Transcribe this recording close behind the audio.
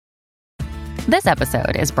This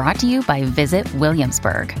episode is brought to you by Visit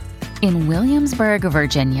Williamsburg. In Williamsburg,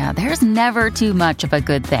 Virginia, there's never too much of a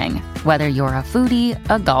good thing. Whether you're a foodie,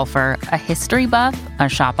 a golfer, a history buff, a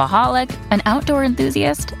shopaholic, an outdoor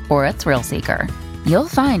enthusiast, or a thrill seeker, you'll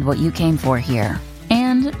find what you came for here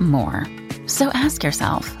and more. So ask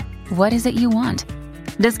yourself, what is it you want?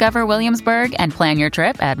 Discover Williamsburg and plan your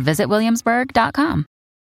trip at visitwilliamsburg.com.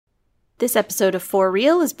 This episode of For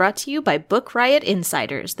Real is brought to you by Book Riot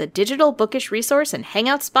Insiders, the digital bookish resource and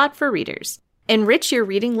hangout spot for readers. Enrich your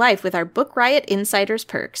reading life with our Book Riot Insiders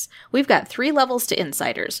perks. We've got 3 levels to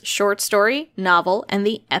Insiders: short story, novel, and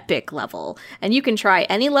the epic level. And you can try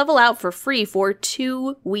any level out for free for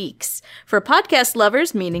 2 weeks. For podcast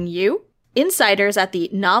lovers, meaning you, Insiders at the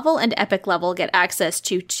novel and epic level get access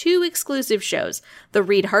to 2 exclusive shows: the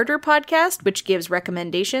Read Harder podcast, which gives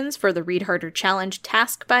recommendations for the Read Harder Challenge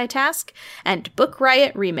task by task, and Book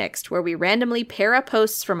Riot Remixed, where we randomly pair up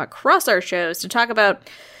hosts from across our shows to talk about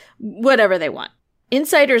whatever they want.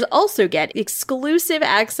 Insiders also get exclusive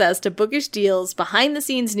access to bookish deals,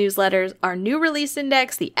 behind-the-scenes newsletters, our new release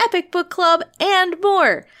index, the Epic Book Club, and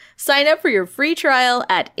more. Sign up for your free trial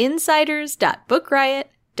at insiders.bookriot.com.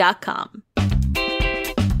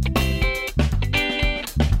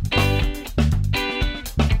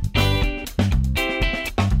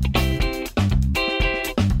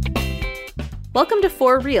 Welcome to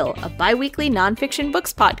For Real, a bi-weekly nonfiction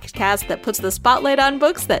books podcast that puts the spotlight on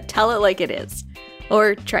books that tell it like it is.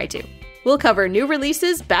 Or try to. We'll cover new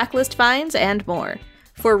releases, backlist finds, and more.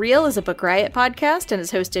 For Real is a Book Riot podcast and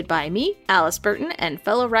is hosted by me, Alice Burton, and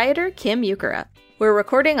fellow rioter Kim Ukura. We're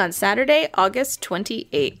recording on Saturday, August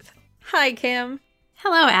 28th. Hi, Kim.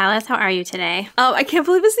 Hello, Alice. How are you today? Oh, I can't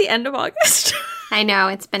believe it's the end of August. I know,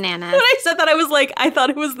 it's bananas. When I said that, I was like, I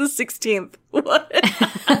thought it was the 16th. What?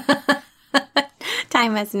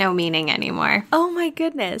 Time has no meaning anymore. Oh my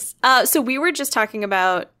goodness. So we were just talking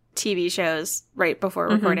about TV shows right before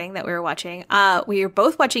recording that we were watching. We are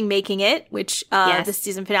both watching Making It, which Yes. the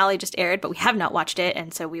season finale just aired, but we have not watched it,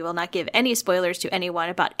 and so we will not give any spoilers to anyone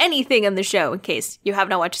about anything in the show in case you have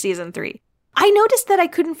not watched season 3. I noticed that I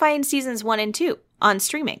couldn't find seasons 1 and 2 on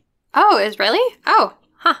streaming. Oh, is really? Oh,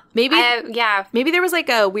 huh. Maybe yeah. maybe there was like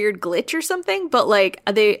a weird glitch or something, but like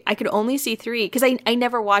I could only see 3 because I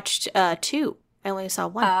never watched 2. I only saw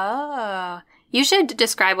 1. Oh. You should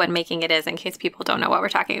describe what Making It is in case people don't know what we're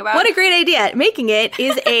talking about. What a great idea. Making It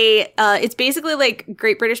is it's basically like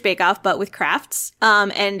Great British Bake Off, but with crafts.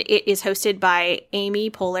 And it is hosted by Amy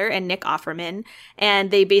Poehler and Nick Offerman. And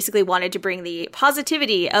they basically wanted to bring the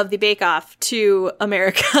positivity of the Bake Off to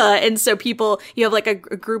America. And so you have like a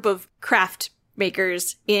group of craft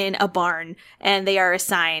makers in a barn, and they are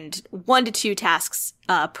assigned 1 to 2 tasks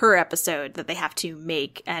per episode that they have to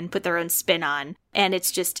make and put their own spin on. And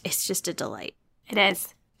it's just a delight. It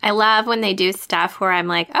is. I love when they do stuff where I'm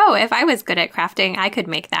like, oh, if I was good at crafting, I could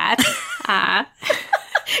make that. Yeah,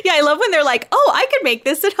 I love when they're like, oh, I could make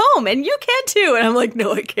this at home, and you can too. And I'm like,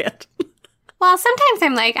 no, I can't. Well, sometimes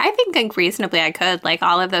I'm like, I think like reasonably I could. Like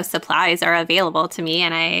all of those supplies are available to me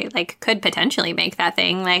and I like could potentially make that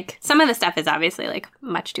thing. Like some of the stuff is obviously like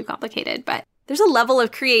much too complicated, but There's a level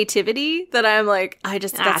of creativity that I'm like,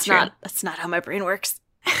 that's true. not how my brain works.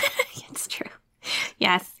 It's true.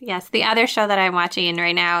 Yes. The other show that I'm watching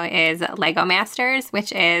right now is Lego Masters,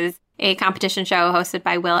 which is a competition show hosted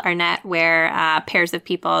by Will Arnett where pairs of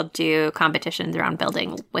people do competitions around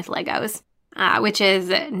building with Legos. Which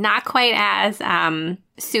is not quite as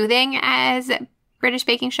soothing as British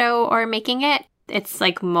Baking Show or Making It. It's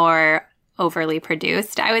like more overly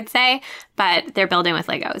produced, I would say. But they're building with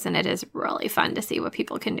Legos, and it is really fun to see what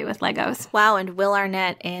people can do with Legos. Wow, and Will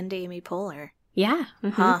Arnett and Amy Poehler. Yeah.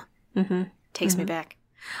 Mm-hmm. Huh. Mm-hmm. Takes me back.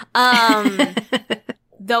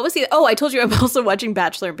 That was I told you I'm also watching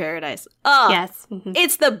Bachelor in Paradise. Oh, Yes. Mm-hmm.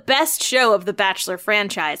 It's the best show of the Bachelor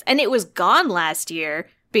franchise, and it was gone last year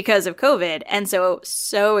because of COVID, and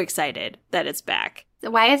so excited that it's back.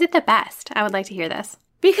 Why is it the best? I would like to hear this.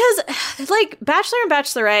 Because, like, Bachelor and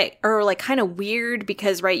Bachelorette are, like, kind of weird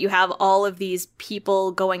because, right, you have all of these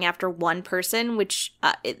people going after one person, which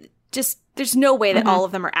there's no way that all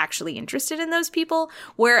of them are actually interested in those people.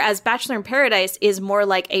 Whereas Bachelor in Paradise is more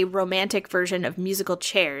like a romantic version of musical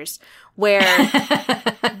chairs, where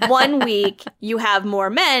one week you have more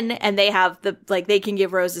men and they have they can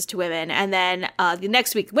give roses to women. And then the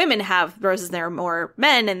next week women have roses and there are more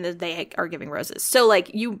men and they are giving roses. So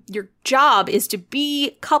like your job is to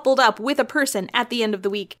be coupled up with a person at the end of the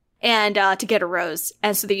week and to get a rose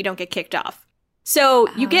and so that you don't get kicked off. So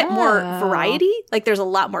you get more variety. Like there's a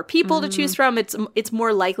lot more people to choose from. It's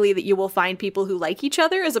more likely that you will find people who like each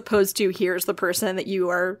other as opposed to here's the person that you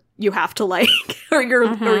have to like or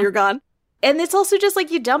you're gone. And it's also just like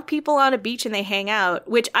you dump people on a beach and they hang out,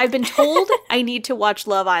 which I've been told I need to watch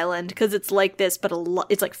Love Island because it's like this, but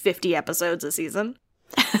it's like 50 episodes a season.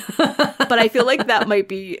 But I feel like that might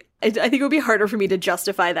be, I think it would be harder for me to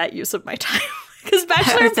justify that use of my time. Because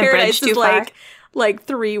Bachelor in Paradise is like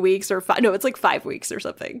 3 weeks or 5, no, it's like 5 weeks or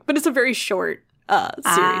something. But it's a very short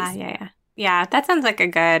series. Yeah, that sounds like a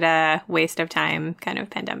good waste of time kind of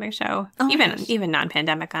pandemic show. Even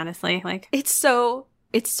non-pandemic, honestly. Like it's so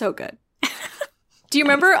good. Do you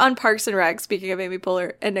remember on Parks and Rec, speaking of Amy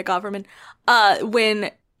Poehler and Nick Offerman,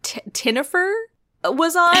 when Tinifer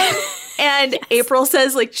was on and yes. April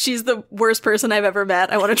says like she's the worst person I've ever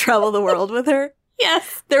met. I want to travel the world with her.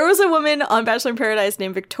 Yes. There was a woman on Bachelor in Paradise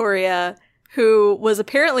named Victoria who was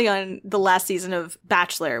apparently on the last season of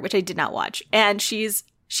Bachelor, which I did not watch. And she's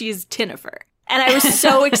Tinifer. And I was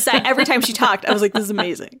so excited. Every time she talked, I was like, this is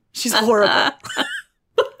amazing. She's horrible.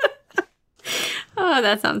 Oh,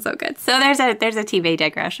 that sounds so good. So there's a TV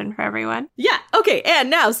digression for everyone. Yeah. Okay. And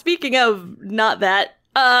now, speaking of not that,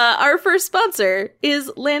 our first sponsor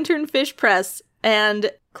is Lanternfish Press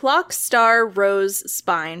and Clock Star Rose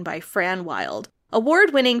Spine by Fran Wilde.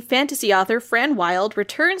 Award-winning fantasy author Fran Wilde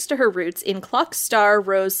returns to her roots in Clock Star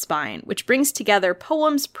Rose Spine, which brings together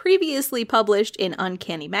poems previously published in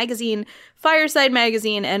Uncanny Magazine, Fireside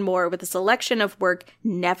Magazine, and more with a selection of work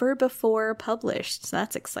never before published. So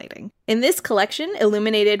that's exciting. In this collection,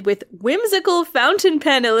 illuminated with whimsical fountain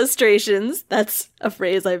pen illustrations, that's a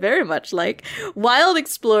phrase I very much like, Wilde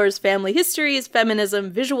explores family histories,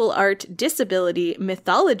 feminism, visual art, disability,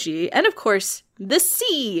 mythology, and of course, the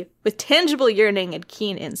sea with tangible yearning and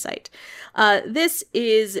keen insight. This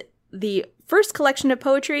is the first collection of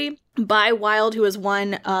poetry by Wilde, who has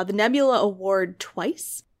won the Nebula Award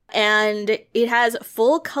twice. And it has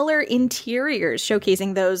full color interiors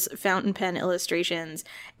showcasing those fountain pen illustrations.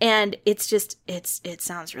 And it's just, it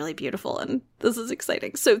sounds really beautiful. And this is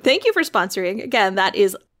exciting. So thank you for sponsoring. Again, that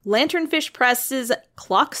is Lanternfish Press's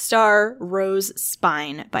Clock Star Rose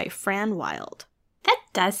Spine by Fran Wilde. That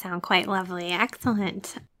does sound quite lovely.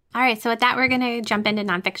 Excellent. All right, so with that, we're going to jump into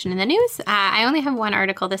nonfiction in the news. I only have one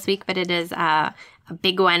article this week, but it is a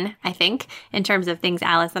big one, I think, in terms of things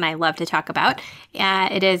Alice and I love to talk about.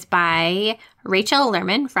 It is by Rachel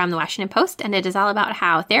Lerman from the Washington Post, and it is all about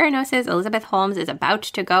how Theranos' Elizabeth Holmes is about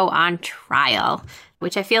to go on trial,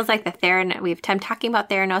 which I feels like we've been talking about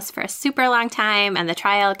Theranos for a super long time, and the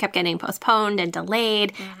trial kept getting postponed and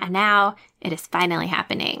delayed, and now it is finally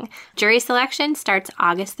happening. Jury selection starts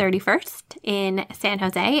August 31st in San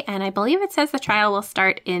Jose, and I believe it says the trial will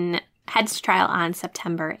heads to trial on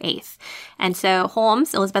September 8th. And so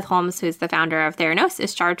Elizabeth Holmes, who's the founder of Theranos,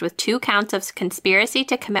 is charged with 2 counts of conspiracy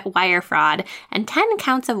to commit wire fraud and 10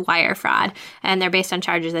 counts of wire fraud. And they're based on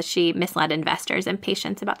charges that she misled investors and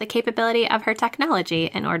patients about the capability of her technology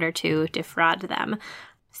in order to defraud them.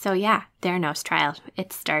 So yeah, Theranos trial,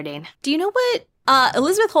 it's starting. Do you know what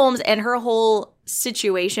Elizabeth Holmes and her whole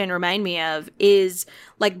situation remind me of is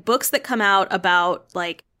like books that come out about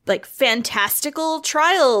like fantastical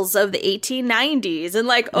trials of the 1890s and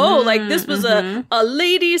like, like this was a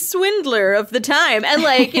lady swindler of the time and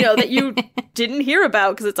like, you know, that you didn't hear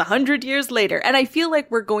about because it's 100 years later. And I feel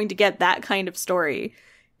like we're going to get that kind of story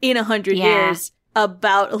in 100 years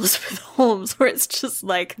about Elizabeth Holmes, where it's just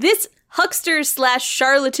like this huckster /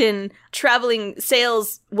 charlatan traveling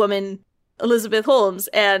saleswoman Elizabeth Holmes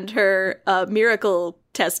and her miracle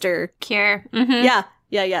tester cure. Yeah.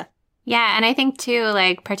 Yeah, and I think, too,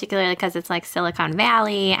 like, particularly because it's, like, Silicon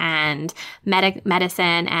Valley and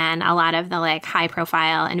medicine and a lot of the, like,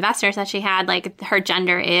 high-profile investors that she had, like, her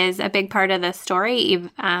gender is a big part of the story.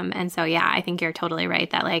 And so, yeah, I think you're totally right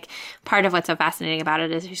that, like, part of what's so fascinating about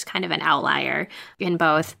it is she's kind of an outlier in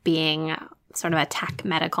both being sort of a tech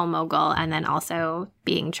medical mogul and then also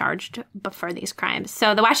being charged for these crimes.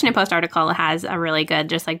 So the Washington Post article has a really good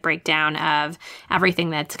just like breakdown of everything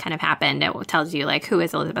that's kind of happened. It tells you like who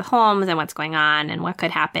is Elizabeth Holmes and what's going on and what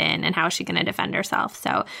could happen and how is she going to defend herself.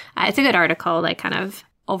 So it's a good article, like kind of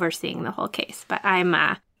overseeing the whole case. But I'm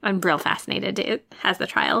real fascinated as the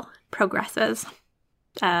trial progresses.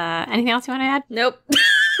 Anything else you want to add? Nope.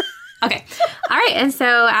 Okay. All right. And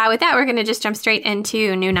so with that, we're going to just jump straight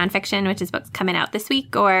into new nonfiction, which is books coming out this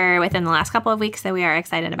week or within the last couple of weeks that we are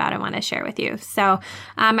excited about and want to share with you. So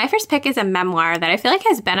my first pick is a memoir that I feel like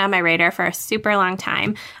has been on my radar for a super long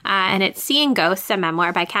time. And it's Seeing Ghosts, a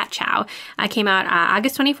memoir by Kat Chow. It came out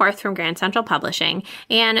August 24th from Grand Central Publishing.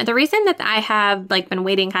 And the reason that I have like been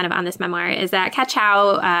waiting kind of on this memoir is that Kat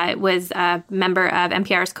Chow was a member of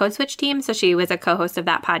NPR's Code Switch team. So she was a co-host of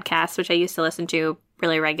that podcast, which I used to listen to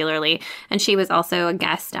really regularly. And she was also a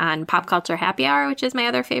guest on Pop Culture Happy Hour, which is my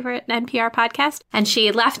other favorite NPR podcast. And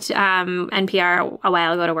she left NPR a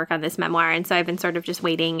while ago to work on this memoir. And so I've been sort of just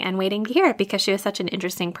waiting to hear it because she was such an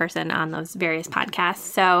interesting person on those various podcasts.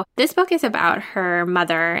 So this book is about her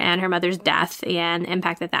mother and her mother's death and the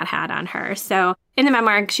impact that had on her. So in the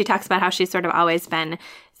memoir, she talks about how she's sort of always been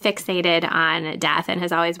fixated on death and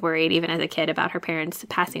has always worried, even as a kid, about her parents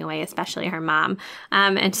passing away, especially her mom.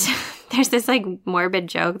 And there's this like morbid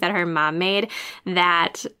joke that her mom made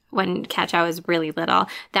that when Kat Chow was really little,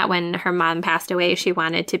 that when her mom passed away, she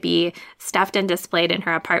wanted to be stuffed and displayed in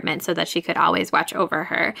her apartment so that she could always watch over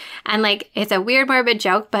her. And like, it's a weird, morbid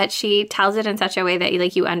joke, but she tells it in such a way that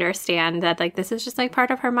like you understand that like this is just like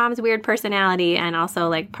part of her mom's weird personality and also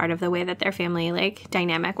like part of the way that their family like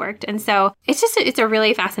dynamic worked. And so it's a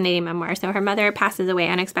really fascinating memoir. So her mother passes away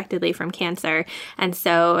unexpectedly from cancer. And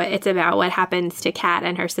so it's about what happens to Kat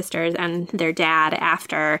and her sisters and their dad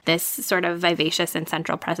after this sort of vivacious and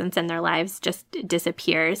central presence in their lives just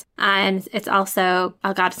disappears. And it's also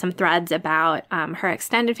got some threads about her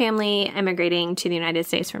extended family immigrating to the United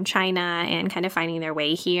States from China and kind of finding their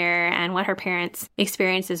way here and what her parents'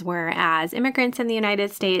 experiences were as immigrants in the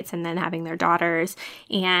United States and then having their daughters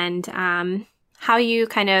and how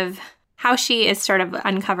she is sort of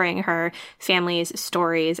uncovering her family's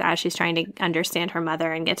stories as she's trying to understand her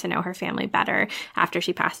mother and get to know her family better after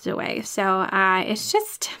she passes away. So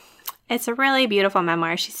it's a really beautiful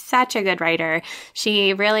memoir. She's such a good writer.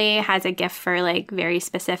 She really has a gift for like very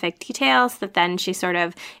specific details that then she sort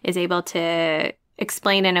of is able to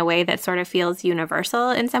explain in a way that sort of feels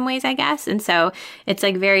universal in some ways, I guess. And so it's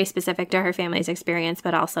like very specific to her family's experience,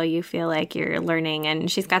 but also you feel like you're learning.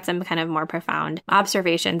 And she's got some kind of more profound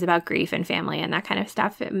observations about grief and family and that kind of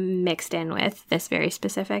stuff mixed in with this very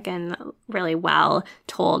specific and really well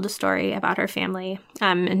told story about her family.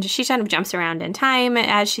 And she kind of jumps around in time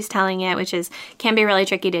as she's telling it, which can be really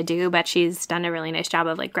tricky to do, but she's done a really nice job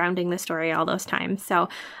of like grounding the story all those times. So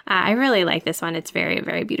I really like this one. It's very,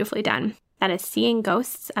 very beautifully done. That is Seeing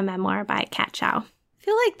Ghosts, a memoir by Kat Chow. I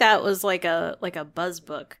feel like that was like a buzz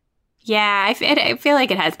book. Yeah, I feel like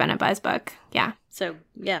it has been a buzz book. Yeah. So,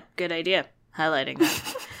 yeah, good idea. Highlighting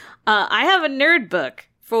that. I have a nerd book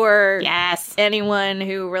for anyone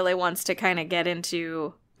who really wants to kind of get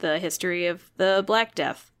into the history of the Black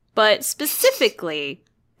Death, but specifically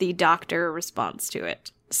the doctor response to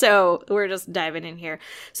it. So we're just diving in here.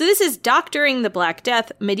 So this is Doctoring the Black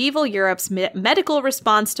Death, Medieval Europe's Medical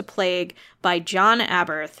Response to Plague by John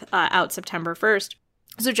Aberth, out September 1st.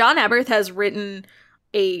 So John Aberth has written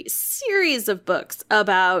a series of books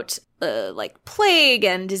about like plague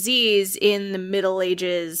and disease in the Middle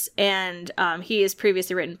Ages. And he has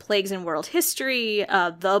previously written Plagues in World History,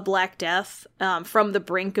 The Black Death, From the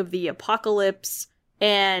Brink of the Apocalypse,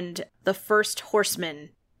 and The First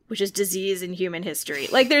Horseman, which is disease in human history.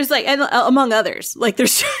 Like there's like, and among others, like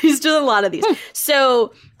he's done a lot of these.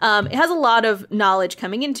 So it has a lot of knowledge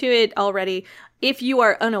coming into it already. If you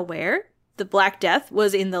are unaware, the Black Death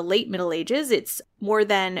was in the late Middle Ages. It's more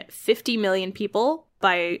than 50 million people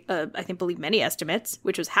by, believe many estimates,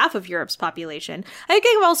 which was half of Europe's population. I think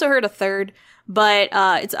I've also heard a third, but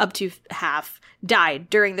it's up to half died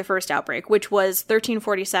during the first outbreak, which was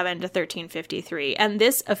 1347 to 1353. And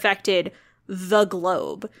this affected the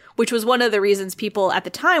globe, which was one of the reasons people at the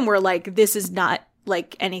time were like, this is not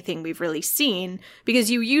like anything we've really seen,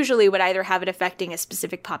 because you usually would either have it affecting a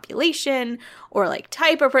specific population or like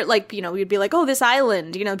type of, like, you know, you'd be like, oh, this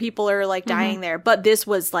island, you know, people are like dying there. But this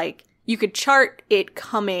was like, you could chart it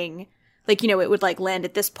coming, like, you know, it would like land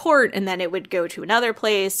at this port and then it would go to another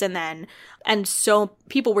place. And so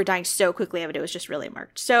people were dying so quickly of it. It was just really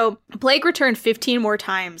marked. So plague returned 15 more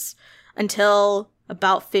times until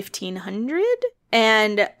about 1500.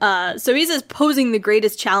 And so he says posing the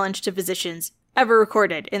greatest challenge to physicians ever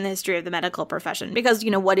recorded in the history of the medical profession. Because, you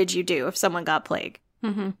know, what did you do if someone got plague?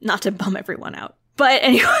 Not to bum everyone out. But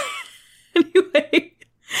anyway.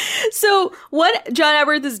 So what John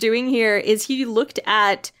Aberth is doing here is he looked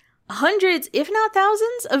at hundreds, if not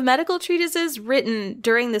thousands, of medical treatises written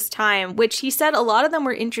during this time, which he said a lot of them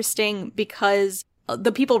were interesting because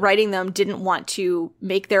the people writing them didn't want to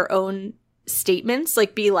make their own statements,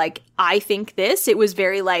 like be like, I think this. It was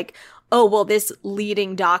very like, oh, well, this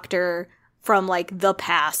leading doctor from like the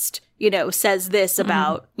past, you know, says this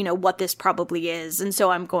about, you know, what this probably is. And so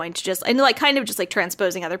I'm going to just, and like kind of just like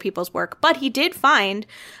transposing other people's work. But he did find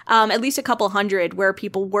at least a couple hundred where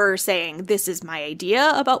people were saying, this is my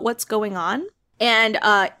idea about what's going on. And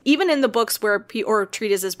even in the books where or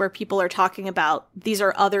treatises where people are talking about these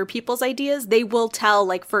are other people's ideas, they will tell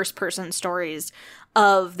like first-person stories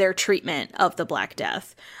of their treatment of the Black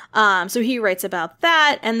Death. So he writes about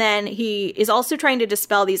that, and then he is also trying to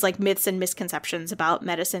dispel these like myths and misconceptions about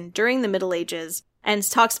medicine during the Middle Ages, and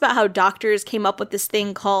talks about how doctors came up with this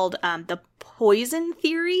thing called the poison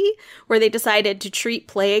theory, where they decided to treat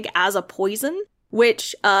plague as a poison,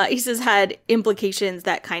 which he says had implications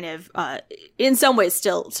that kind of, in some ways,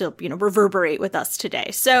 still reverberate with us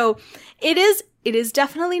today. So it is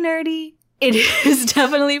definitely nerdy. It is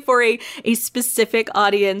definitely for a specific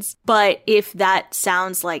audience, but if that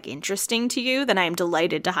sounds like interesting to you, then I'm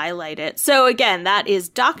delighted to highlight it. So again, that is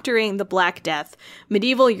Doctoring the Black Death,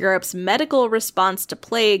 Medieval Europe's Medical Response to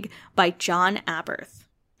Plague by John Aberth.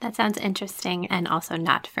 That sounds interesting and also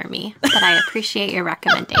not for me, but I appreciate your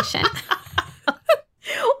recommendation.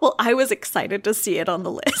 Well, I was excited to see it on the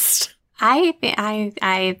list.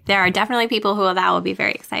 There are definitely people who that will be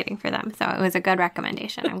very exciting for them. So it was a good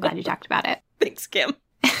recommendation. I'm glad you talked about it. Thanks, Kim.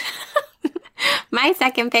 My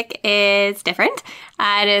second pick is different.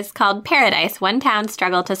 It is called Paradise, One Town's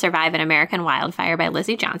Struggle to Survive an American Wildfire by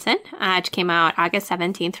Lizzie Johnson, which came out August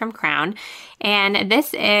 17th from Crown. And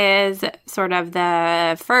this is sort of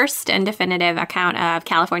the first and definitive account of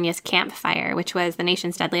California's Camp Fire, which was the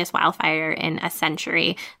nation's deadliest wildfire in a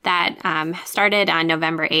century that started on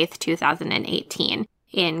November 8th, 2018.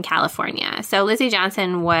 In California. So Lizzie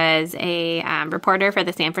Johnson was a reporter for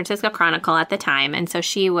the San Francisco Chronicle at the time, and so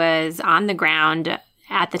she was on the ground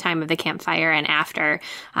at the time of the Camp Fire and after,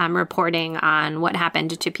 reporting on what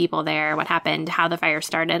happened to people there, what happened, how the fire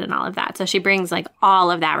started, and all of that. So she brings like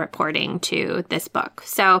all of that reporting to this book.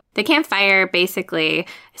 So the Camp Fire basically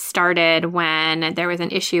started when there was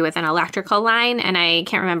an issue with an electrical line, and I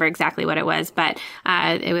can't remember exactly what it was, but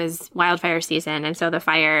it was wildfire season, and so the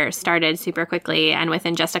fire started super quickly, and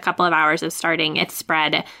within just a couple of hours of starting, it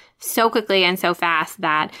spread so quickly and so fast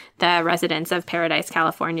that the residents of Paradise,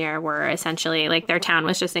 California were essentially like their town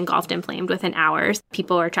was just engulfed and flamed within hours.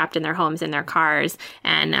 People were trapped in their homes, in their cars.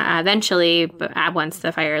 And eventually, once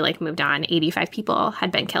the fire like moved on, 85 people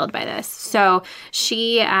had been killed by this. So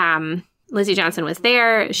Lizzie Johnson was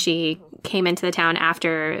there. She came into the town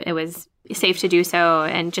after it was safe to do so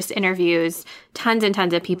and just interviews tons and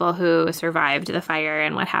tons of people who survived the fire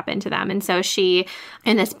and what happened to them. And so she,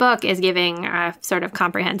 in this book, is giving a sort of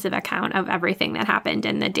comprehensive account of everything that happened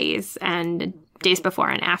in the days before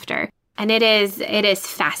and after. And it is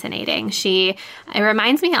fascinating. It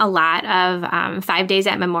reminds me a lot of 5 Days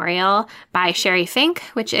at Memorial by Sherry Fink,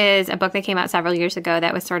 which is a book that came out several years ago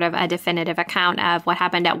that was sort of a definitive account of what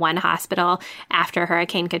happened at one hospital after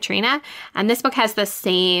Hurricane Katrina. And this book has the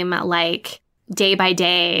same like day by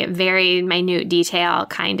day, very minute detail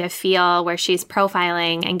kind of feel where she's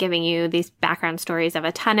profiling and giving you these background stories of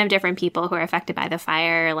a ton of different people who are affected by the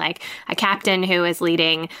fire, like a captain who is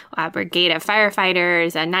leading a brigade of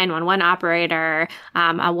firefighters, a 911 operator,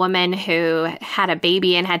 a woman who had a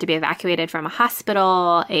baby and had to be evacuated from a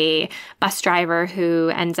hospital, a bus driver who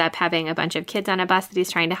ends up having a bunch of kids on a bus that he's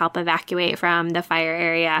trying to help evacuate from the fire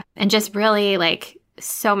area, and just really like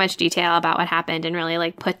so much detail about what happened and really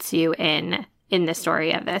like puts you in the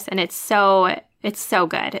story of this. And it's so good. It's so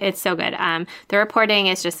good. The reporting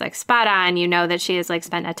is just like spot on. You know that she has like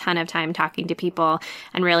spent a ton of time talking to people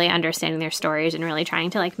and really understanding their stories and really trying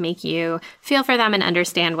to like make you feel for them and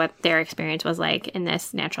understand what their experience was like in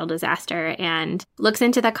this natural disaster, and looks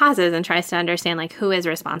into the causes and tries to understand like who is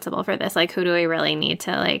responsible for this. Like who do we really need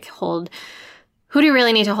to hold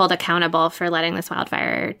accountable for letting this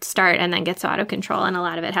wildfire start and then get so out of control? And a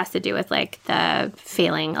lot of it has to do with like the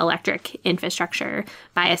failing electric infrastructure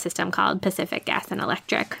by a system called Pacific Gas and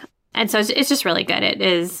Electric. And so it's just really good. It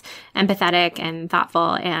is empathetic and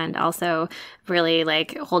thoughtful, and also really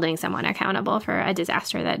like holding someone accountable for a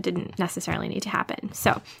disaster that didn't necessarily need to happen.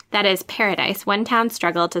 So that is Paradise, One Town's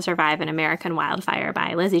Struggle to Survive an American Wildfire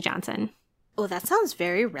by Lizzie Johnson. Oh, that sounds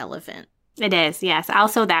very relevant. It is, yes.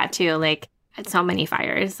 Also that too, like, so many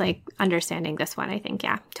fires, like understanding this one, I think.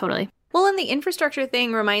 Yeah, totally. Well, and the infrastructure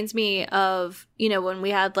thing reminds me of, when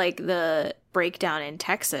we had like the breakdown in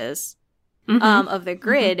Texas of the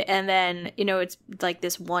grid, and then, it's like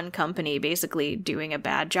this one company basically doing a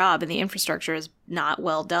bad job and the infrastructure is not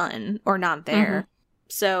well done or not there.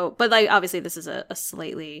 So, but like obviously this is a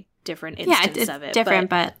slightly different instance of it. It's different,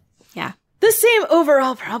 but yeah. The same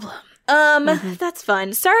overall problem. That's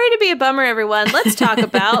fun. Sorry to be a bummer, everyone. Let's talk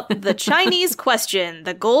about The Chinese Question,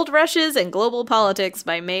 The Gold Rushes and Global Politics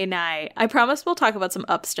by Mei Nai. I promise we'll talk about some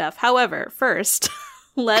up stuff. However, first,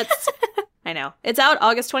 I know. It's out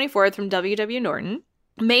August 24th from W.W. Norton.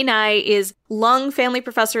 Mei Nai is Lung Family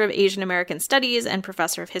Professor of Asian American Studies and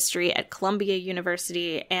Professor of History at Columbia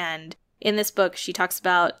University. And in this book, she talks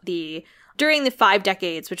about during the 5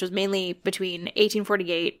 decades, which was mainly between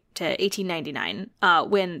 1848 to 1899,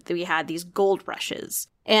 when we had these gold rushes.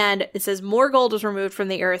 And it says more gold was removed from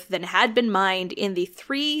the earth than had been mined in the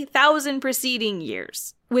 3,000 preceding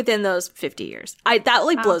years within those 50 years.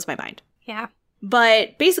 That blows my mind. Yeah.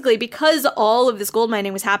 But basically, because all of this gold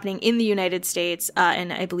mining was happening in the United States,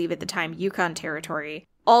 and I believe at the time Yukon Territory,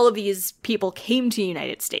 all of these people came to the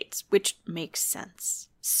United States, which makes sense.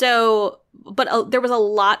 So, but there was a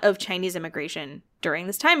lot of Chinese immigration during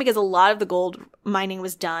this time because a lot of the gold mining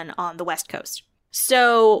was done on the West Coast.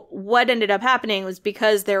 So what ended up happening was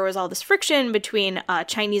because there was all this friction between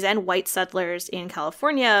Chinese and white settlers in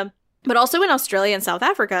California, but also in Australia and South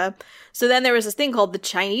Africa. So then there was this thing called the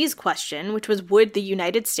Chinese question, which was, would the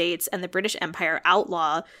United States and the British Empire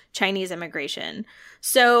outlaw Chinese immigration?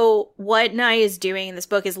 So what Nai is doing in this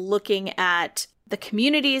book is looking at the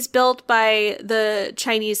communities built by the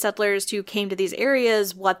Chinese settlers who came to these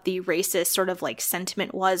areas, what the racist sort of like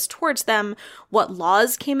sentiment was towards them, what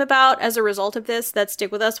laws came about as a result of this that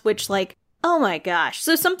stick with us, which like, oh my gosh.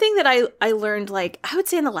 So something that I learned, like, I would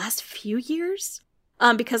say in the last few years,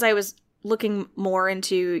 because I was looking more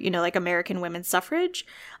into, like American women's suffrage.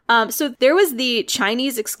 So there was the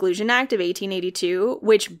Chinese Exclusion Act of 1882,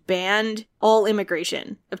 which banned all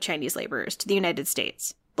immigration of Chinese laborers to the United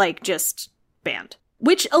States. Like, just banned.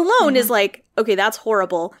 Which alone is like, okay, that's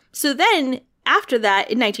horrible. So then, after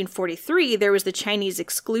that, in 1943, there was the Chinese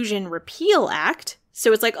Exclusion Repeal Act.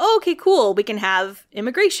 So it's like, oh, okay, cool, we can have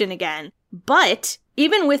immigration again. But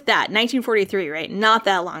even with that, 1943, right, not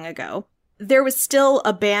that long ago, there was still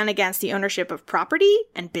a ban against the ownership of property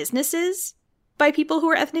and businesses by people who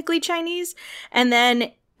were ethnically Chinese. And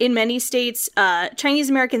then in many states, Chinese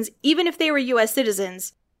Americans, even if they were U.S.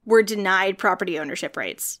 citizens, were denied property ownership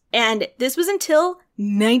rights. And this was until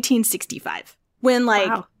 1965, when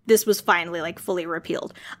this was finally fully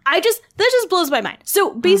repealed. That just blows my mind.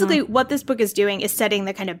 So basically what this book is doing is setting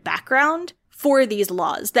the kind of background for these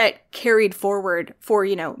laws that carried forward for,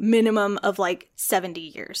 minimum of 70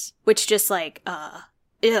 years, which just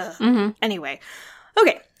Anyway.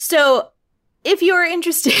 Okay. So if you're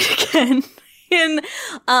interested again in,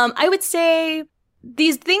 I would say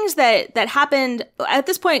these things that happened at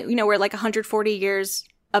this point, we're 140 years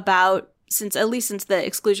since the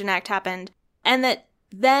Exclusion Act happened, and that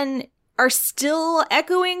then are still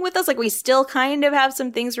echoing with us. We still kind of have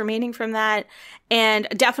some things remaining from that, and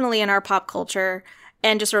definitely in our pop culture,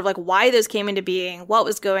 and just sort of why those came into being, what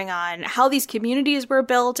was going on, how these communities were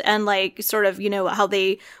built, and how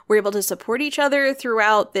they were able to support each other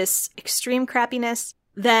throughout this extreme crappiness.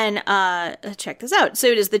 Then check this out. So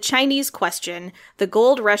it is The Chinese Question, The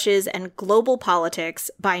Gold Rushes and Global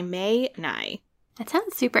Politics by Mei Nai. That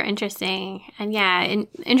sounds super interesting. And yeah,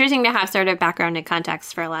 interesting to have sort of background and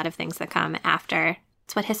context for a lot of things that come after.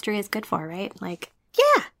 It's what history is good for, right?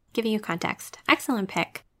 Yeah. Giving you context. Excellent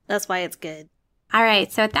pick. That's why it's good. All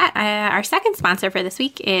right. So with that, our second sponsor for this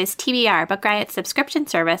week is TBR, Book Riot's subscription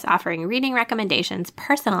service offering reading recommendations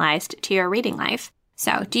personalized to your reading life.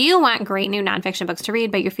 So, do you want great new nonfiction books to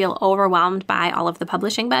read, but you feel overwhelmed by all of the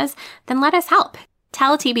publishing buzz? Then let us help.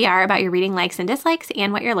 Tell TBR about your reading likes and dislikes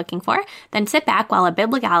and what you're looking for. Then sit back while a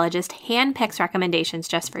bibliologist handpicks recommendations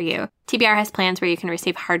just for you. TBR has plans where you can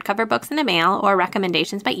receive hardcover books in the mail or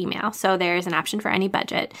recommendations by email, so there's an option for any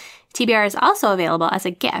budget. TBR is also available as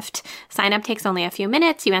a gift. Sign up takes only a few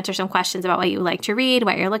minutes. You answer some questions about what you like to read,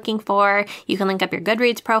 what you're looking for. You can link up your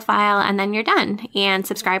Goodreads profile, and then you're done. And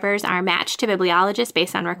subscribers are matched to bibliologists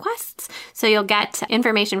based on requests, so you'll get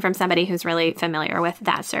information from somebody who's really familiar with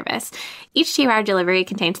that service. Each TBR delivery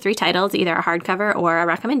contains 3 titles, either a hardcover or a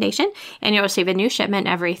recommendation, and you'll receive a new shipment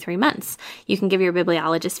every 3 months. You can give your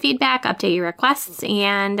bibliologist feedback, update your requests,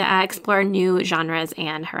 and explore new genres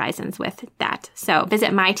and horizons with that. So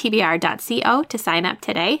visit mytbr.co to sign up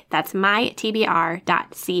today. That's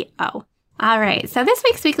mytbr.co. All right. So this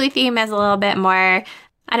week's weekly theme is a little bit more,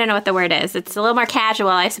 I don't know what the word is. It's a little more casual,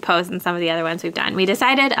 I suppose, than some of the other ones we've done. We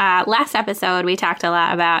decided last episode, we talked a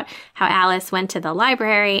lot about how Alice went to the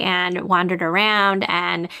library and wandered around,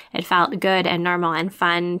 and it felt good and normal and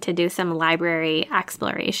fun to do some library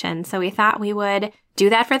exploration. So we thought we would do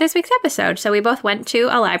that for this week's episode. So we both went to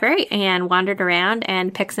a library and wandered around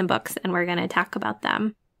and picked some books, and we're going to talk about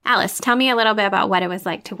them. Alice, tell me a little bit about what it was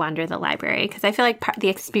like to wander the library, because I feel like the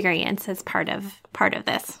experience is part of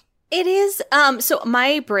this. It is. So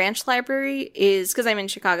my branch library is, because I'm in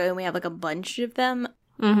Chicago and we have a bunch of them,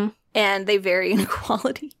 and they vary in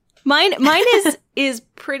quality. Mine is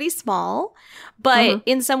pretty small, but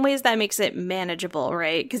in some ways that makes it manageable,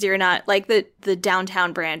 right? Because you're not like the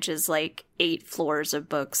downtown branch is like 8 floors of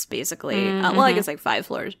books, basically. Well, I guess like 5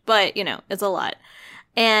 floors, but it's a lot.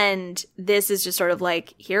 And this is just sort of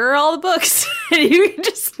like, here are all the books. And you can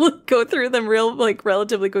just go through them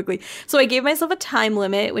relatively quickly. So I gave myself a time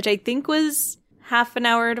limit, which I think was half an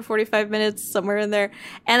hour to 45 minutes, somewhere in there.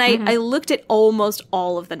 And I looked at almost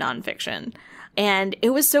all of the nonfiction. And it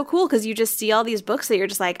was so cool because you just see all these books that you're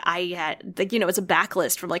just like, it's a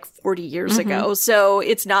backlist from like 40 years ago. So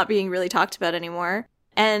it's not being really talked about anymore.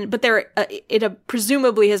 But it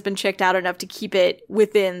presumably has been checked out enough to keep it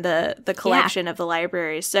within the collection of the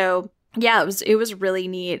library. So yeah, it was really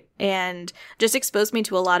neat and just exposed me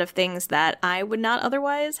to a lot of things that I would not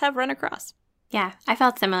otherwise have run across. Yeah, I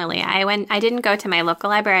felt similarly. I didn't go to my local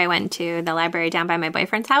library. I went to the library down by my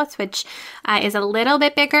boyfriend's house, which is a little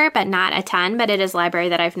bit bigger, but not a ton. But it is a library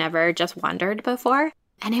that I've never just wandered before.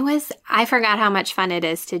 And I forgot how much fun it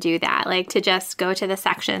is to do that, like to just go to the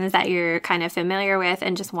sections that you're kind of familiar with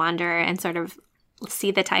and just wander and sort of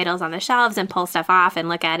see the titles on the shelves and pull stuff off and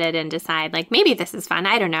look at it and decide like, maybe this is fun,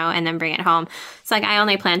 I don't know, and then bring it home. So like I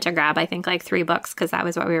only planned to grab, I think like 3 books because that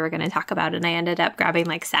was what we were going to talk about. And I ended up grabbing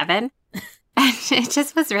like 7. And it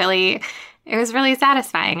was really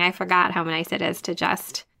satisfying. I forgot how nice it is to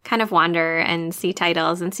just kind of wander and see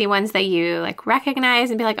titles and see ones that you like recognize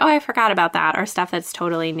and be like, oh, I forgot about that, or stuff that's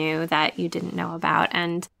totally new that you didn't know about.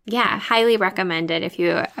 And yeah, highly recommend it if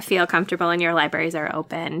you feel comfortable and your libraries are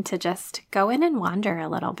open to just go in and wander a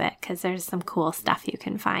little bit because there's some cool stuff you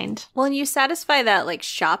can find. Well, and you satisfy that like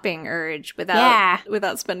shopping urge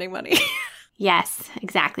without spending money. Yes,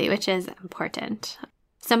 exactly, which is important.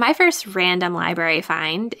 So my first random library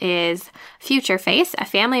find is Future Face, A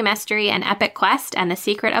Family Mystery, An Epic Quest, and the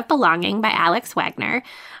Secret of Belonging by Alex Wagner.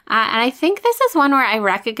 And I think this is one where I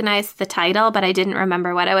recognized the title, but I didn't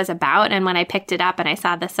remember what it was about. And when I picked it up and I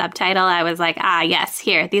saw the subtitle, I was like, yes,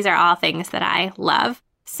 here, these are all things that I love.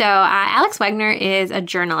 So Alex Wagner is a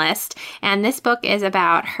journalist, and this book is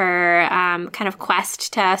about her kind of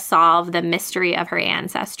quest to solve the mystery of her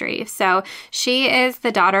ancestry. So she is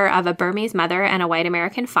the daughter of a Burmese mother and a white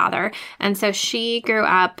American father, and so she grew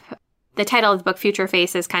up. The title of the book, Future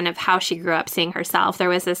Face, is kind of how she grew up seeing herself. There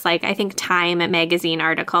was this, like, I think Time magazine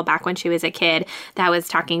article back when she was a kid that was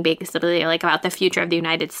talking basically like about the future of the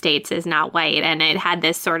United States is not white. And it had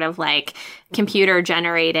this sort of like computer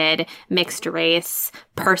generated mixed race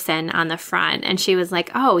person on the front. And she was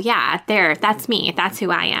like, oh yeah, that's me. That's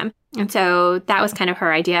who I am. And so that was kind of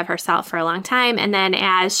her idea of herself for a long time. And then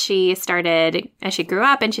as she grew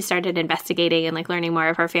up and she started investigating and like learning more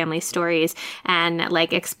of her family's stories and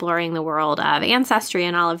like exploring the world of ancestry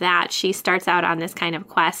and all of that, she starts out on this kind of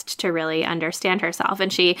quest to really understand herself.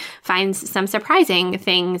 And she finds some surprising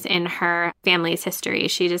things in her family's history.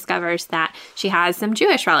 She discovers that she has some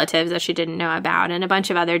Jewish relatives that she didn't know about and a bunch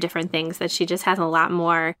of other different things that she just has a lot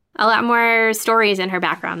more stories in her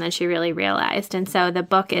background than she really realized. And so the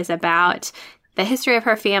book is about the history of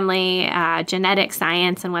her family, genetic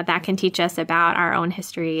science, and what that can teach us about our own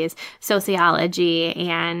histories, sociology,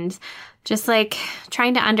 and just like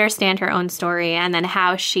trying to understand her own story, and then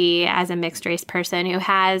how she, as a mixed race person who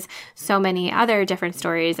has so many other different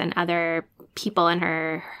stories and other people in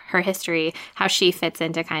her history, how she fits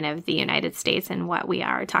into kind of the United States and what we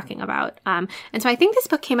are talking about. And so I think this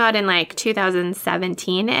book came out in like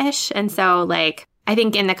 2017-ish. And so like, I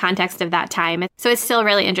think in the context of that time, so it's still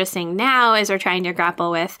really interesting now as we're trying to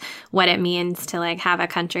grapple with what it means to like have a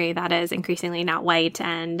country that is increasingly not white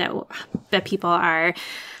and the people are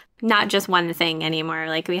not just one thing anymore.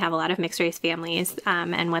 Like we have a lot of mixed race families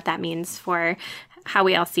and what that means for how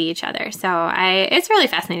we all see each other. So it's really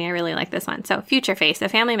fascinating. I really like this one. So Future Face, A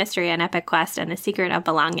Family Mystery, An Epic Quest, and the Secret of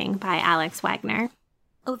Belonging by Alex Wagner.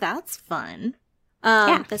 Oh, that's fun.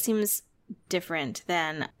 Yeah. That seems different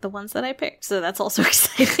than the ones that I picked. So that's also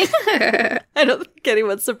exciting. I don't think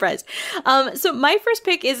anyone's surprised. So my first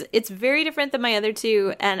pick it's very different than my other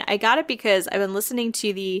two. And I got it because I've been listening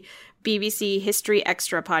to the BBC History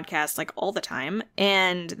Extra podcast like all the time,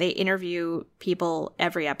 and they interview people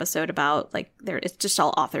every episode about like it's just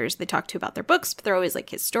all authors they talk to about their books, but they're always like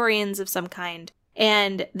historians of some kind.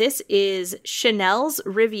 And this is Chanel's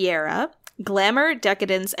Riviera, Glamour,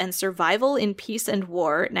 Decadence, and Survival in Peace and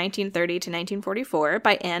War, 1930 to 1944,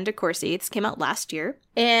 by Anne de Courcy. This came out last year.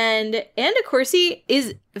 And Anne de Courcy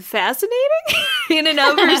is fascinating in and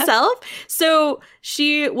of herself. So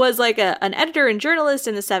she was like an editor and journalist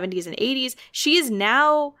in the 70s and 80s. She is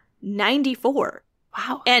now 94.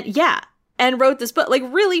 Wow. And wrote this book, like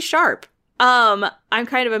really sharp. I'm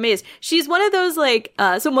kind of amazed. She's one of those like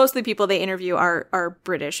so most of the people they interview are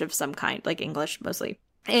British of some kind, like English mostly.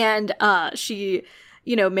 And she,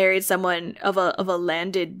 you know, married someone of a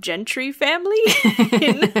landed gentry family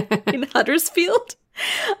in Huddersfield.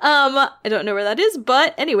 I don't know where that is,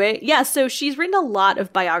 but anyway, yeah, so she's written a lot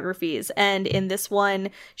of biographies, and in this one,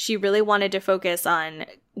 she really wanted to focus on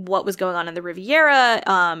what was going on in the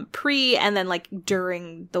Riviera, pre and then like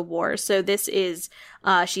during the war. So this is,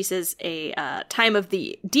 she says, a time of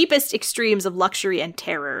the deepest extremes of luxury and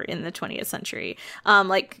terror in the 20th century.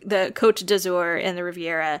 Like the Côte d'Azur and the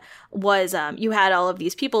Riviera was, you had all of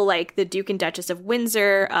these people like the Duke and Duchess of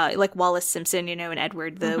Windsor, like Wallis Simpson, you know, and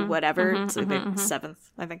Edward the it's like the seventh,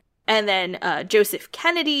 I think. And then Joseph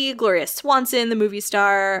Kennedy, Gloria Swanson, the movie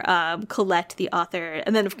star, Colette, the author,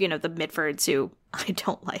 and then, you know, the Mitfords, who I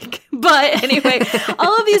don't like. But anyway,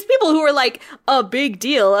 all of these people who were like a big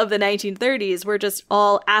deal of the 1930s were just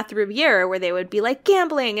all at the Riviera, where they would be like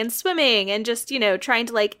gambling and swimming and just, you know, trying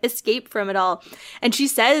to like escape from it all. And she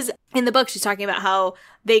says in the book, she's talking about how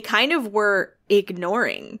they kind of were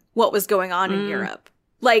ignoring what was going on in Europe.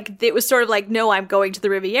 Like, it was sort of like, no, I'm going to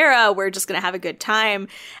the Riviera. We're just going to have a good time.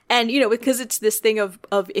 And, you know, because it's this thing of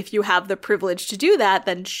if you have the privilege to do that,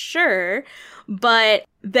 then sure. But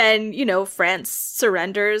then, you know, France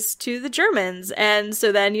surrenders to the Germans. And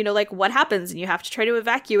so then, you know, like, what happens? And you have to try to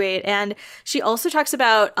evacuate. And she also talks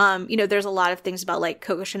about, you know, there's a lot of things about, like,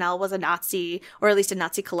 Coco Chanel was a Nazi, or at least a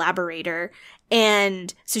Nazi collaborator.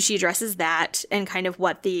 And so she addresses that and kind of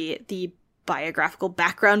what the biographical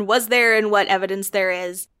background was there and what evidence there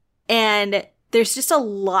is. And there's just a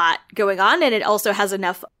lot going on, and it also has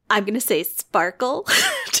enough, I'm going to say, sparkle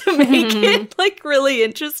to make it like really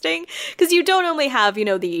interesting, because you don't only have, you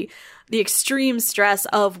know, the extreme stress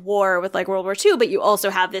of war with like World War II, but you also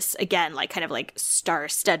have this, again, like kind of like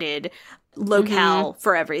star-studded locale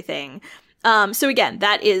for everything. So again,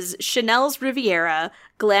 that is Chanel's Riviera,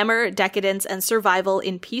 Glamour, Decadence, and Survival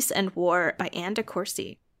in Peace and War by Anne de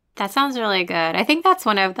Courcy. That sounds really good. I think that's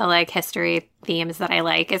one of the like history themes that I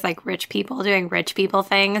like, is like rich people doing rich people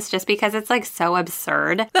things, just because it's like so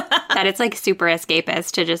absurd that it's like super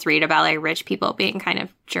escapist to just read about like rich people being kind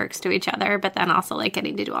of jerks to each other, but then also like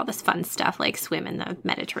getting to do all this fun stuff like swim in the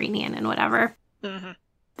Mediterranean and whatever.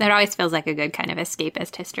 That always feels like a good kind of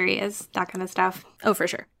escapist history, is that kind of stuff. Oh, for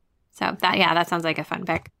sure. So that sounds like a fun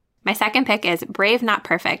pick. My second pick is Brave Not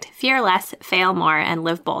Perfect, Fear Less, Fail More, and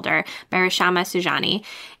Live Bolder by Reshama Soujani.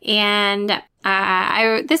 And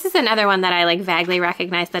this is another one that I like vaguely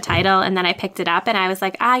recognized the title, and then I picked it up and I was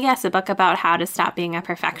like, yes, a book about how to stop being a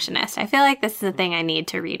perfectionist. I feel like this is a thing I need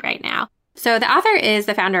to read right now. So the author is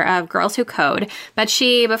the founder of Girls Who Code, but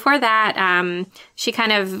before that, she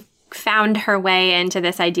kind of found her way into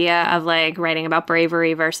this idea of like writing about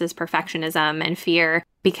bravery versus perfectionism and fear,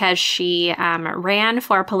 because she ran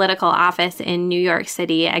for political office in New York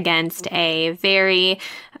City against a very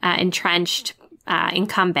entrenched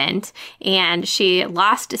incumbent, and she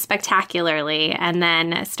lost spectacularly, and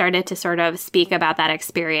then started to sort of speak about that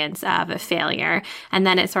experience of a failure. And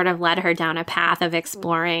then it sort of led her down a path of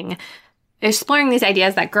exploring these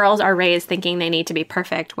ideas that girls are raised thinking they need to be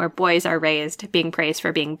perfect, where boys are raised being praised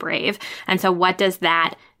for being brave. And so what does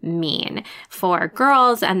that mean for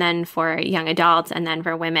girls, and then for young adults, and then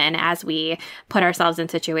for women, as we put ourselves in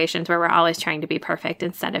situations where we're always trying to be perfect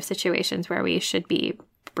instead of situations where we should be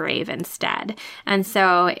brave instead? And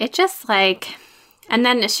so it just like... And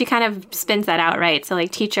then she kind of spins that out, right? So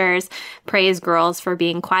like teachers praise girls for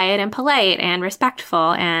being quiet and polite and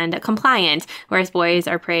respectful and compliant, whereas boys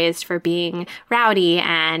are praised for being rowdy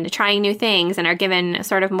and trying new things and are given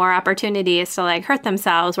sort of more opportunities to like hurt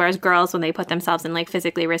themselves. Whereas girls, when they put themselves in like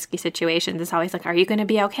physically risky situations, it's always like, are you going to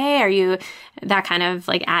be okay? Are you that kind of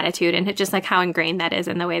like attitude? And it's just like how ingrained that is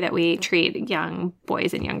in the way that we treat young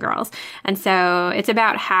boys and young girls. And so it's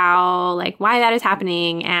about how like why that is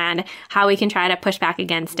happening and how we can try to push back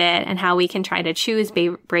against it, and how we can try to choose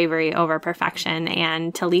bravery over perfection,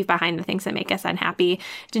 and to leave behind the things that make us unhappy,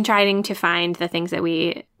 and trying to find the things that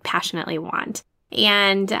we passionately want.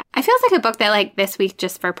 And I feel like a book that like this week,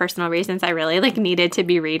 just for personal reasons, I really like needed to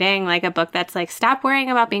be reading, like a book that's like, stop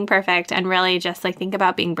worrying about being perfect and really just like think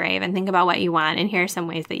about being brave and think about what you want. And here are some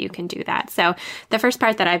ways that you can do that. So the first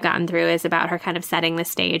part that I've gotten through is about her kind of setting the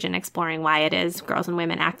stage and exploring why it is girls and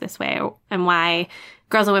women act this way, and why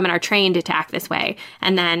girls and women are trained to act this way.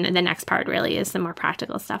 And then the next part really is some more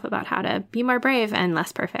practical stuff about how to be more brave and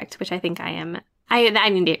less perfect, which I think I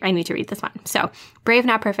need to read this one. So Brave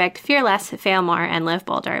Not Perfect, Fear Less, Fail More, and Live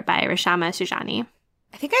Bolder by Reshama Soujani.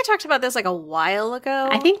 I think I talked about this like a while ago.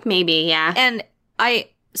 I think maybe, yeah. And I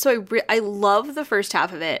So I love the first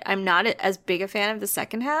half of it. I'm not as big a fan of the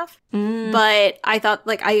second half, but I thought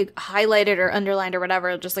like I highlighted or underlined or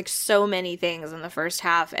whatever, just like so many things in the first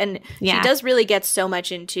half. And she does really get so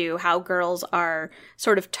much into how girls are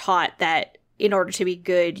sort of taught that in order to be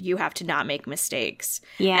good, you have to not make mistakes.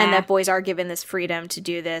 Yeah. And that boys are given this freedom to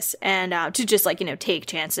do this and to just like, take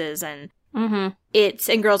chances and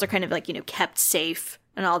and girls are kind of like, kept safe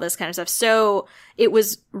and all this kind of stuff. So it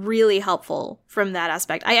was really helpful from that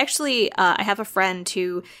aspect. I actually, I have a friend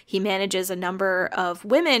who he manages a number of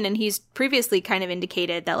women, and he's previously kind of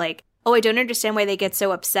indicated that like, oh, I don't understand why they get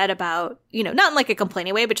so upset about, not in like a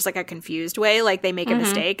complaining way, but just like a confused way. Like they make a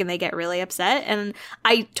mistake and they get really upset. And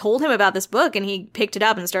I told him about this book and he picked it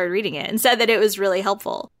up and started reading it and said that it was really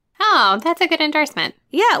helpful. Oh, that's a good endorsement.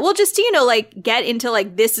 Yeah, well, just to, like, get into,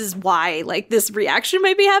 like, this is why, like, this reaction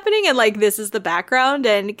might be happening and, like, this is the background.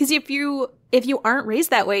 And because if you aren't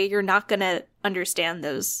raised that way, you're not going to understand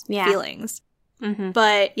those feelings.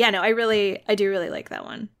 But, yeah, no, I do really like that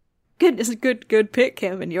one. Good pick,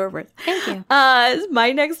 Kim, and your worth. Thank you.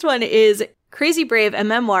 My next one is Crazy Brave, a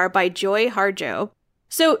memoir by Joy Harjo.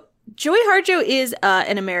 So, Joy Harjo is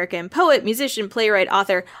an American poet, musician, playwright,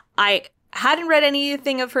 author. I hadn't read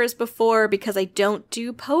anything of hers before because I don't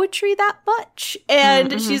do poetry that much.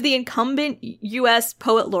 And she's the incumbent U.S.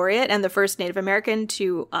 Poet Laureate and the first Native American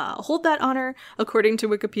to hold that honor, according to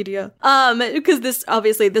Wikipedia. Because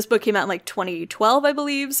this book came out in like 2012, I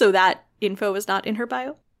believe, so that info is not in her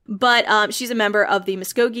bio. But she's a member of the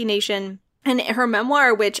Muskogee Nation. And her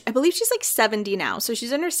memoir, which I believe she's like 70 now, so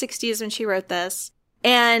she's in her 60s when she wrote this.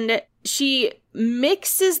 And she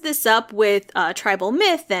mixes this up with tribal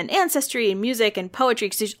myth and ancestry and music and poetry,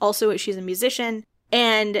 because she's a musician,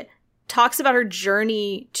 and talks about her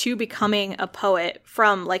journey to becoming a poet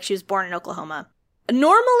from, like, she was born in Oklahoma.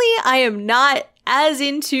 Normally, I am not as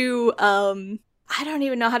into, I don't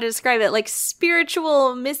even know how to describe it, like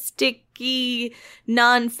spiritual, mystic-y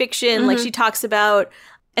nonfiction. Like she talks about,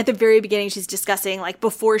 at the very beginning, she's discussing, like,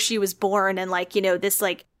 before she was born and, like, this,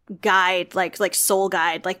 like, guide, like soul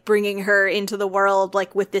guide, like bringing her into the world,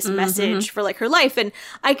 like with this message for like her life. And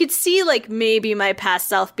I could see like maybe my past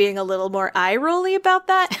self being a little more eye-rolly about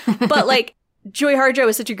that. But like Joy Harjo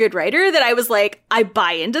is such a good writer that I was like, I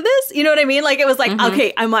buy into this. You know what I mean? Like it was like,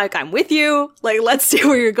 okay, I'm with you. Like, let's see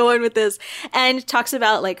where you're going with this. And talks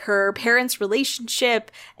about like her parents'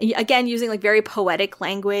 relationship, again, using like very poetic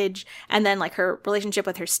language. And then like her relationship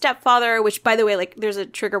with her stepfather, which by the way, like there's a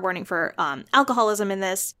trigger warning for alcoholism in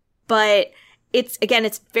this. But it's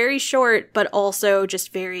very short, but also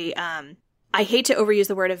just very, I hate to overuse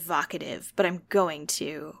the word evocative, but I'm going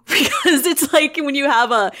to, because it's like when you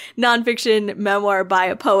have a nonfiction memoir by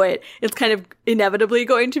a poet, it's kind of inevitably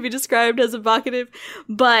going to be described as evocative,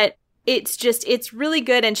 but it's really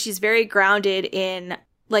good. And she's very grounded in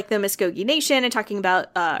like the Muskogee Nation and talking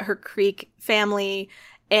about her Creek family.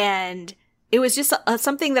 And it was just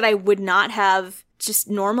something that I would not have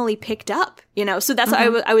just normally picked up, so that's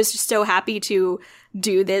why I was just so happy to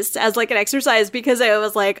do this as like an exercise, because I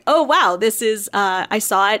was like, oh wow, this is I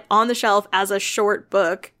saw it on the shelf as a short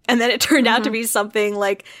book, and then it turned out to be something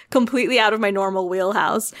like completely out of my normal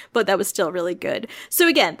wheelhouse, but that was still really good. So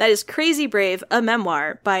again, that is Crazy Brave, a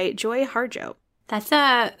memoir by Joy Harjo.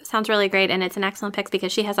 That sounds really great, and it's an excellent pick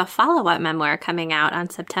because she has a follow-up memoir coming out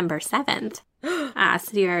on September 7th.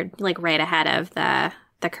 So you're like right ahead of the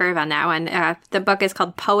curve on that one. The book is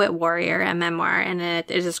called Poet Warrior, a memoir, and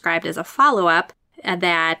it is described as a follow-up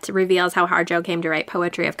that reveals how Harjo came to write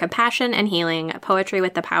poetry of compassion and healing, poetry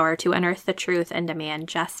with the power to unearth the truth and demand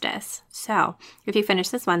justice. So if you finish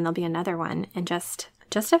this one, there'll be another one in just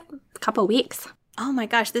a couple weeks. Oh my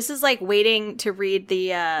gosh, this is like waiting to read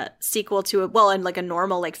the sequel to in like a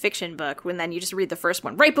normal like fiction book, when then you just read the first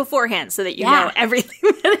one right beforehand so that you know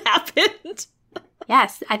everything that happened.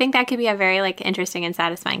 Yes, I think that could be a very like interesting and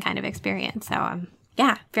satisfying kind of experience. So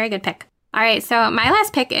yeah, very good pick. All right, so my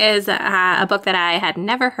last pick is a book that I had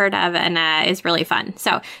never heard of and is really fun.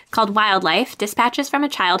 So it's called Wildlife, Dispatches from a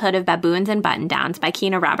Childhood of Baboons and Button-Downs by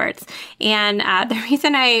Kina Roberts. And the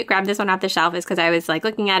reason I grabbed this one off the shelf is because I was like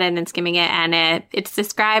looking at it and skimming it, and it's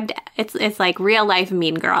described, it's like real life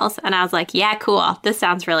Mean Girls. And I was like, yeah, cool, this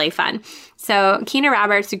sounds really fun. So Kina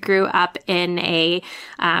Roberts grew up in a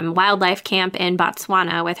wildlife camp in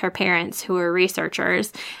Botswana with her parents, who were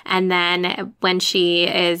researchers. And then when she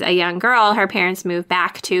is a young girl, her parents move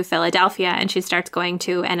back to Philadelphia, and she starts going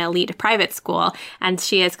to an elite private school. And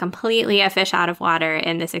she is completely a fish out of water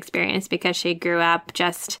in this experience because she grew up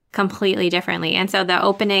just completely differently. And so the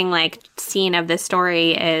opening like scene of the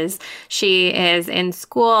story is she is in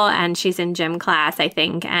school and she's in gym class, I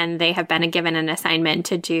think, and they have been given an assignment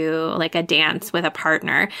to do like a dance with a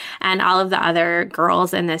partner. And all of the other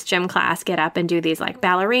girls in this gym class get up and do these like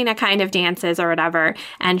ballerina kind of dances or whatever.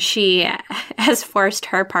 And she has forced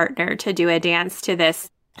her partner to do a dance to this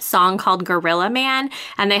song called Gorilla Man.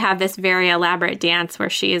 And they have this very elaborate dance where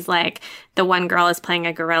she is like, the one girl is playing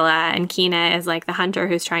a gorilla and Kina is like the hunter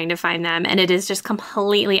who's trying to find them. And it is just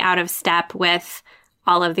completely out of step with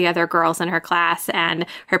all of the other girls in her class. And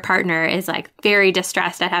her partner is like very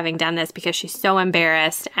distressed at having done this because she's so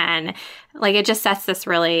embarrassed. And like, it just sets this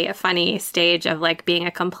really funny stage of like being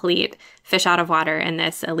a complete fish out of water in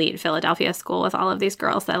this elite Philadelphia school with all of these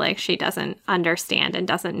girls that like she doesn't understand and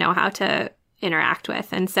doesn't know how to interact with.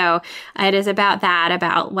 And so it is about that,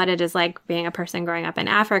 about what it is like being a person growing up in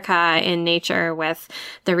Africa in nature with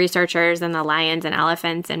the researchers and the lions and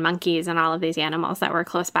elephants and monkeys and all of these animals that were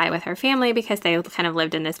close by with her family because they kind of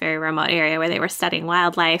lived in this very remote area where they were studying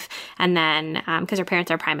wildlife. And then because her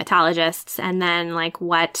parents are primatologists, and then like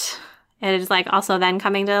what it is like also then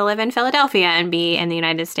coming to live in Philadelphia and be in the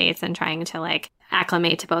United States and trying to like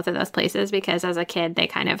acclimate to both of those places because as a kid, they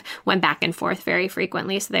kind of went back and forth very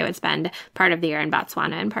frequently. So they would spend part of the year in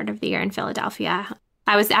Botswana and part of the year in Philadelphia.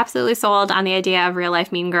 I was absolutely sold on the idea of real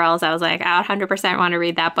life Mean Girls. I was like, I 100% want to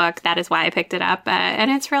read that book. That is why I picked it up.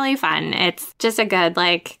 And it's really fun. It's just a good,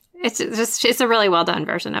 like, it's a really well done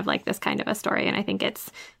version of like this kind of a story. And I think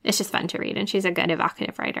it's just fun to read. And she's a good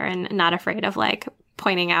evocative writer and not afraid of like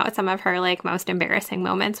pointing out some of her like most embarrassing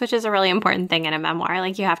moments, which is a really important thing in a memoir.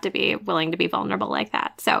 Like you have to be willing to be vulnerable like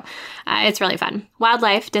that. So it's really fun.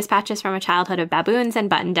 Wildlife: Dispatches from a Childhood of Baboons and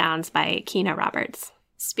Button-Downs by Kina Roberts.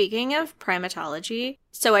 Speaking of primatology,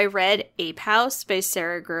 so I read Ape House by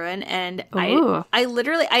Sarah Gruen, and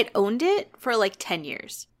I'd owned it for like 10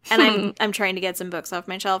 years. And I'm trying to get some books off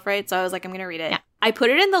my shelf, right? So I was like, I'm going to read it. Yeah. I put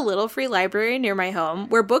it in the little free library near my home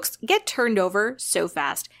where books get turned over so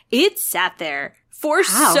fast. It sat there for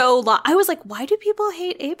so long. I was like, why do people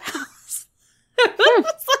hate Ape House?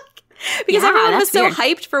 Because everyone was so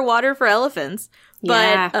hyped for Water for Elephants,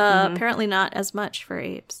 but apparently not as much for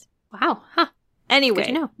apes. Wow. Huh.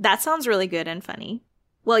 Anyway, that sounds really good and funny.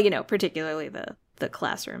 Well, you know, particularly the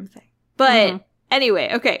classroom thing. But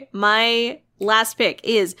anyway, okay, my last pick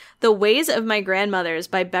is The Ways of My Grandmothers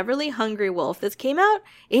by Beverly Hungry Wolf. This came out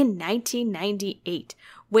in 1998,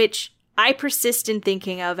 which I persist in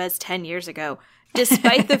thinking of as 10 years ago,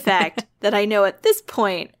 despite the fact that I know at this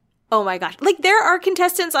point, oh my gosh, like there are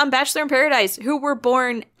contestants on Bachelor in Paradise who were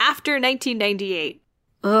born after 1998.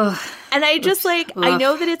 Ugh. And I just I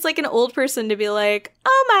know that it's like an old person to be like,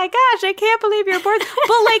 oh my gosh, I can't believe you're born.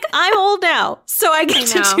 But like, I'm old now, so I get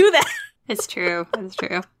to do that. It's true. It's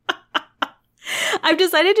true. I've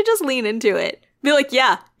decided to just lean into it. Be like,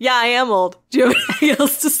 yeah, I am old. Do you have anything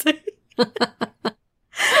else to say?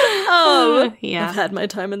 I've had my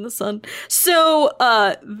time in the sun. So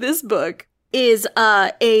this book is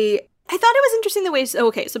I thought it was interesting the way,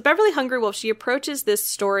 so Beverly Hungry Wolf, she approaches this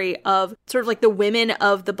story of sort of like the women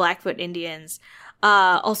of the Blackfoot Indians,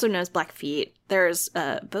 also known as Blackfeet. There's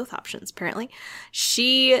both options, apparently.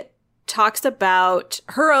 She talks about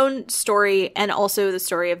her own story and also the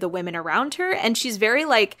story of the women around her. And she's very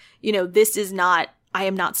like, you know, I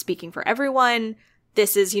am not speaking for everyone.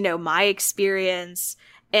 This is, you know, my experience.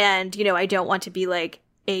 And, you know, I don't want to be like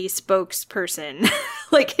a spokesperson,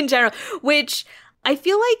 like in general, which I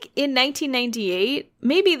feel like in 1998,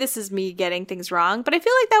 maybe this is me getting things wrong, but I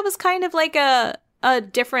feel like that was kind of like a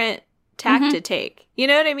different tack to take. You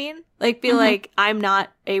know what I mean? Like, feel like I'm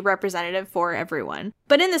not a representative for everyone.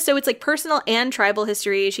 But in this, so it's like personal and tribal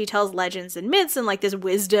history. She tells legends and myths and like this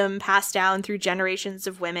wisdom passed down through generations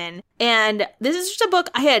of women. And this is just a book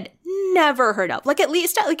I had never heard of. Like, at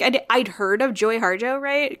least like I'd heard of Joy Harjo,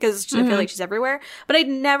 right? Because I feel like she's everywhere. But I'd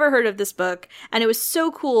never heard of this book. And it was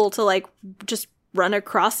so cool to like just run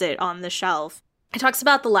across it on the shelf. It talks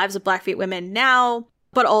about the lives of Blackfeet women now,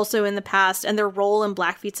 but also in the past and their role in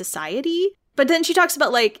Blackfeet society. But then she talks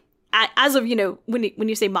about like, as of, you know, when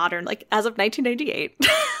you say modern, like as of 1998,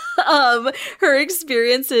 her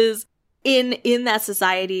experiences in that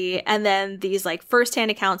society, and then these like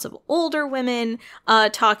firsthand accounts of older women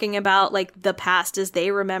talking about like the past as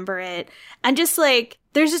they remember it, and just like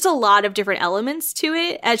there's just a lot of different elements to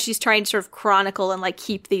it as she's trying to sort of chronicle and like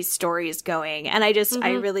keep these stories going, and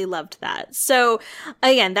I really loved that. So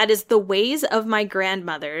again, that is The Ways of My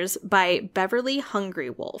Grandmothers by Beverly Hungry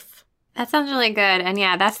Wolf. That sounds really good. And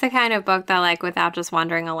yeah, that's the kind of book that like without just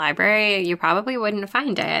wandering a library, you probably wouldn't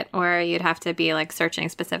find it, or you'd have to be like searching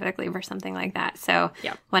specifically for something like that. So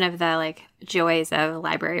one of the like joys of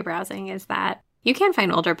library browsing is that you can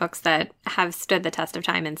find older books that have stood the test of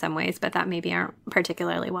time in some ways, but that maybe aren't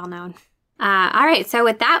particularly well known. All right, so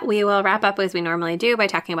with that, we will wrap up as we normally do by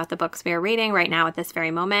talking about the books we are reading right now at this very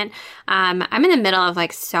moment. I'm in the middle of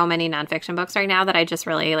like so many nonfiction books right now that I just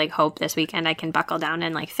really like hope this weekend I can buckle down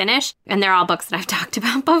and like finish. And they're all books that I've talked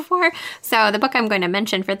about before. So the book I'm going to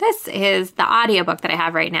mention for this is the audiobook that I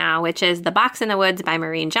have right now, which is The Box in the Woods by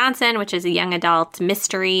Maureen Johnson, which is a young adult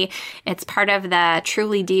mystery. It's part of the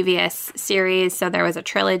Truly Devious series. So there was a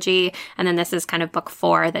trilogy, and then this is kind of book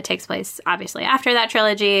 4 that takes place obviously after that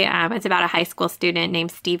trilogy. It's about a high school student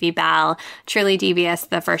named Stevie Bell. Truly Devious,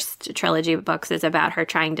 the first trilogy of books, is about her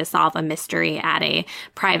trying to solve a mystery at a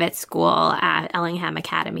private school at Ellingham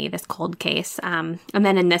Academy, this cold case. And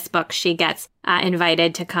then in this book, she gets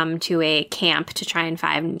invited to come to a camp to try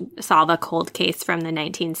and solve a cold case from the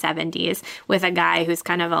 1970s with a guy who's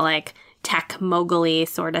kind of a like tech mogul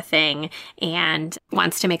sort of thing and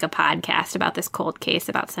wants to make a podcast about this cold case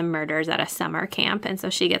about some murders at a summer camp. And so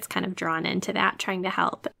she gets kind of drawn into that, trying to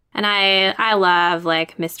help. And I love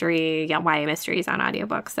like YA mysteries on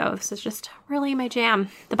audiobooks. So this is just really my jam.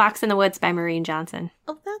 The Box in the Woods by Maureen Johnson.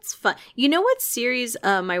 Oh, that's fun. You know what series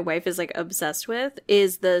my wife is like obsessed with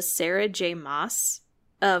is the Sarah J. Maas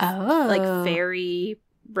of like fairy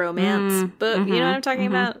romance book. You know what I'm talking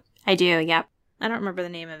about? I do. Yep. I don't remember the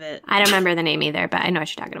name of it. I don't remember the name either, but I know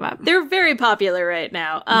what you're talking about. They're very popular right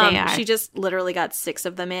now. They are. She just literally got 6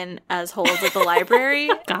 of them in as holds at the library.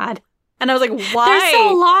 God. And I was like, why? They're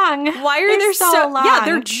so long. Why are they so long? Yeah,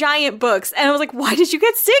 they're giant books. And I was like, why did you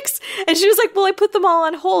get 6? And she was like, well, I put them all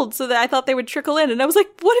on hold so that I thought they would trickle in. And I was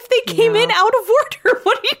like, what if they came in out of order?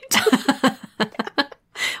 What are you doing?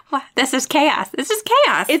 What? This is chaos. This is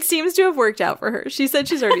chaos. It seems to have worked out for her. She said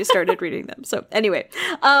she's already started reading them. So anyway,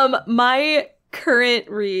 my current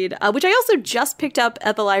read, which I also just picked up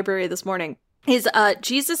at the library this morning, is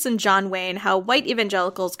Jesus and John Wayne, How White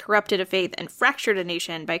Evangelicals Corrupted a Faith and Fractured a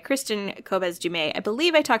Nation by Kristen Kobes-Dumais. I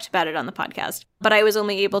believe I talked about it on the podcast, but I was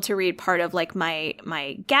only able to read part of like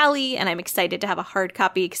my galley, and I'm excited to have a hard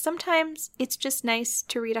copy because sometimes it's just nice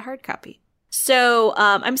to read a hard copy. So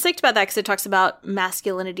I'm psyched about that because it talks about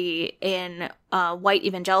masculinity in white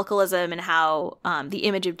evangelicalism and how the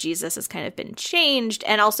image of Jesus has kind of been changed.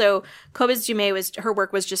 And also Kobes-Dumais, her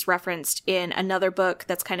work was just referenced in another book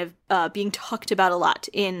that's kind of being talked about a lot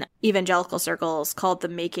in evangelical circles called The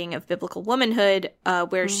Making of Biblical Womanhood,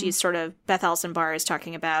 where she's sort of, Beth Allison Barr is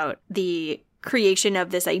talking about the creation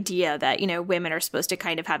of this idea that, you know, women are supposed to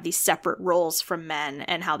kind of have these separate roles from men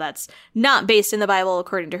and how that's not based in the Bible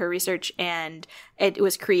according to her research, and it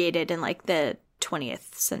was created in like the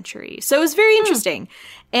 20th century. So it was very interesting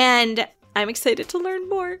and I'm excited to learn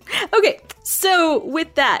more. Okay, so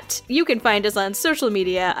with that, you can find us on social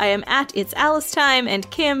media. I am at It's Alice Time, and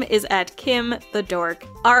Kim is at Kim the Dork.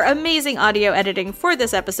 Our amazing audio editing for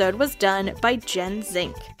this episode was done by Jen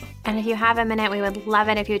Zink. And if you have a minute, we would love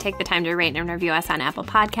it if you would take the time to rate and review us on Apple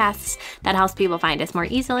Podcasts. That helps people find us more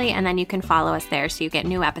easily, and then you can follow us there so you get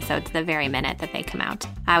new episodes the very minute that they come out.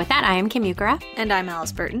 With that, I am Kim Ukura. And I'm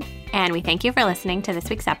Alice Burton. And we thank you for listening to this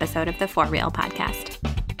week's episode of the For Real podcast.